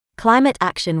Climate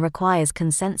action requires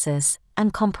consensus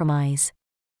and compromise.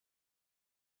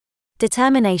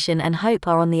 Determination and hope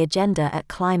are on the agenda at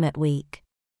Climate Week.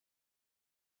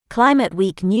 Climate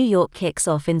Week New York kicks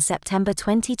off in September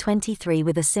 2023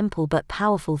 with a simple but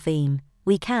powerful theme: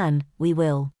 we can, we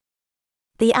will.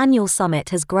 The annual summit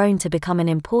has grown to become an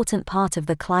important part of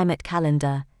the climate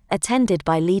calendar, attended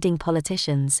by leading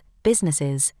politicians,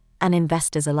 businesses, and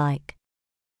investors alike.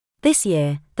 This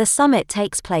year, the summit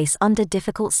takes place under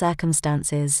difficult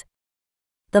circumstances.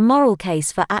 The moral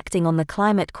case for acting on the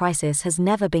climate crisis has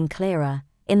never been clearer.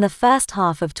 In the first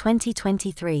half of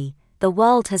 2023, the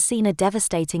world has seen a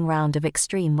devastating round of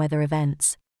extreme weather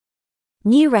events.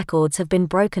 New records have been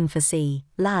broken for sea,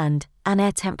 land, and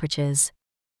air temperatures.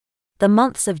 The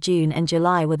months of June and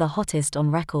July were the hottest on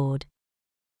record.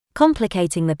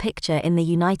 Complicating the picture in the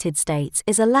United States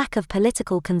is a lack of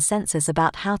political consensus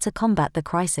about how to combat the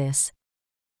crisis.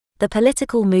 The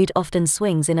political mood often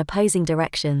swings in opposing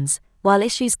directions, while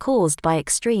issues caused by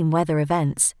extreme weather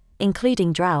events,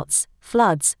 including droughts,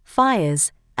 floods,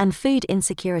 fires, and food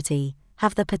insecurity,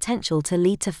 have the potential to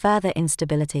lead to further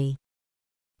instability.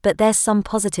 But there's some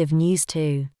positive news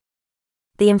too.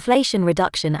 The Inflation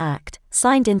Reduction Act,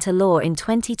 signed into law in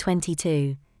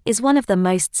 2022, is one of the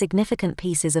most significant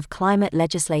pieces of climate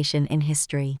legislation in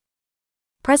history.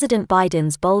 President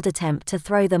Biden's bold attempt to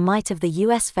throw the might of the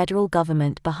U.S. federal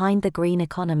government behind the green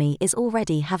economy is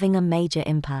already having a major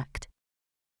impact.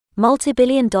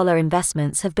 Multi-billion-dollar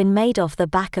investments have been made off the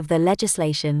back of the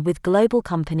legislation, with global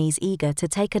companies eager to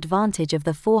take advantage of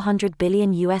the $400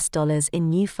 billion in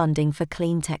new funding for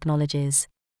clean technologies.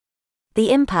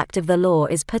 The impact of the law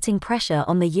is putting pressure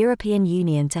on the European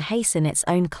Union to hasten its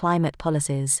own climate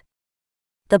policies.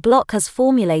 The bloc has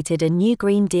formulated a new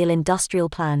Green Deal industrial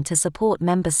plan to support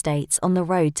member states on the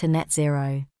road to net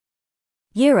zero.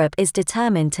 Europe is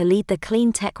determined to lead the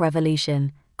clean tech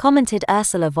revolution, commented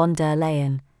Ursula von der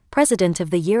Leyen, President of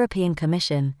the European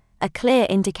Commission, a clear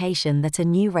indication that a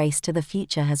new race to the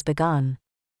future has begun.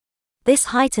 This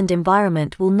heightened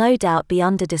environment will no doubt be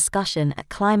under discussion at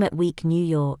Climate Week New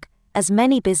York, as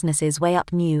many businesses weigh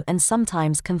up new and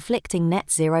sometimes conflicting net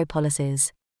zero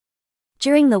policies.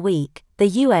 During the week, the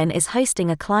UN is hosting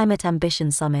a Climate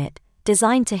Ambition Summit,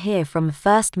 designed to hear from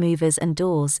first movers and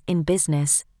doers in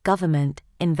business, government,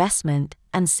 investment,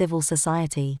 and civil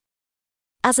society.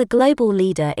 As a global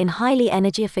leader in highly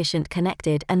energy-efficient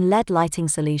connected and LED lighting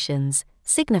solutions,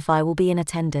 Signify will be in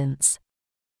attendance.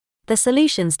 The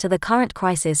solutions to the current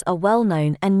crisis are well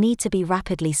known and need to be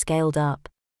rapidly scaled up.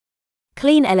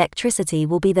 Clean electricity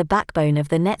will be the backbone of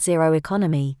the net zero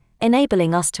economy,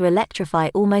 enabling us to electrify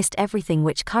almost everything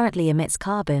which currently emits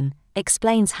carbon,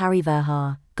 explains Harry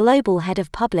Verhaar, Global Head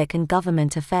of Public and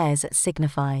Government Affairs at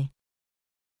Signify.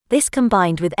 This,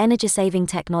 combined with energy-saving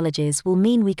technologies, will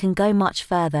mean we can go much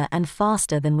further and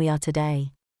faster than we are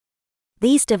today.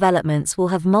 These developments will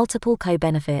have multiple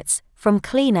co-benefits, from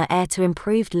cleaner air to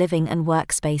improved living and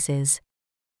workspaces.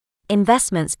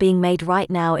 Investments being made right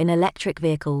now in electric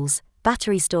vehicles,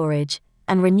 battery storage,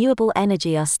 and renewable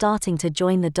energy are starting to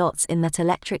join the dots in that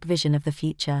electric vision of the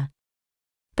future.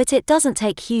 But it doesn't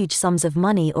take huge sums of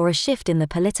money or a shift in the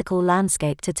political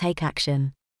landscape to take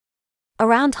action.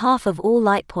 Around half of all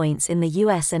light points in the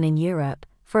US and in Europe,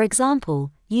 for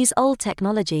example, use old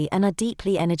technology and are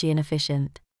deeply energy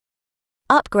inefficient.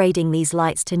 Upgrading these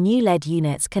lights to new LED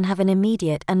units can have an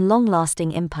immediate and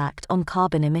long-lasting impact on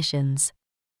carbon emissions.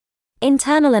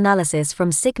 Internal analysis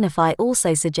from Signify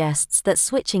also suggests that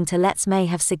switching to LEDs may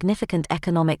have significant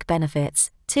economic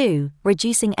benefits, too,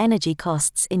 reducing energy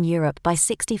costs in Europe by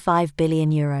 €65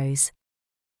 billion.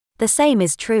 The same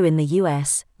is true in the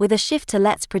US, with a shift to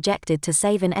LEDs projected to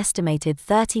save an estimated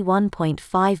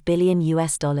 $31.5 billion.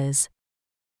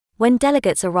 When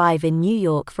delegates arrive in New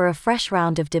York for a fresh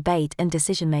round of debate and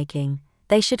decision-making,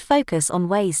 they should focus on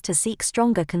ways to seek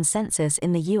stronger consensus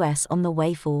in the US on the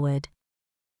way forward.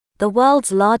 The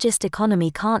world's largest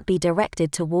economy can't be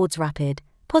directed towards rapid,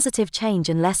 positive change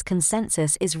unless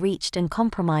consensus is reached and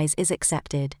compromise is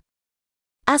accepted.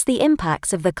 As the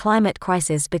impacts of the climate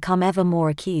crisis become ever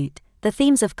more acute, the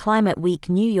themes of Climate Week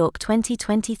New York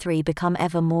 2023 become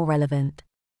ever more relevant.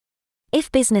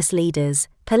 If business leaders,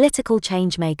 political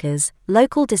changemakers,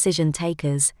 local decision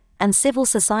takers, and civil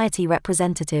society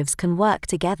representatives can work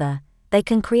together, they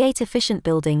can create efficient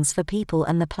buildings for people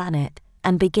and the planet,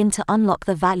 and begin to unlock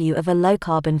the value of a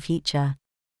low-carbon future.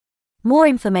 More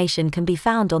information can be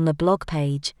found on the blog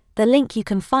page, the link you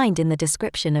can find in the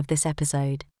description of this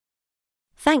episode.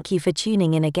 Thank you for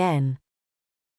tuning in again.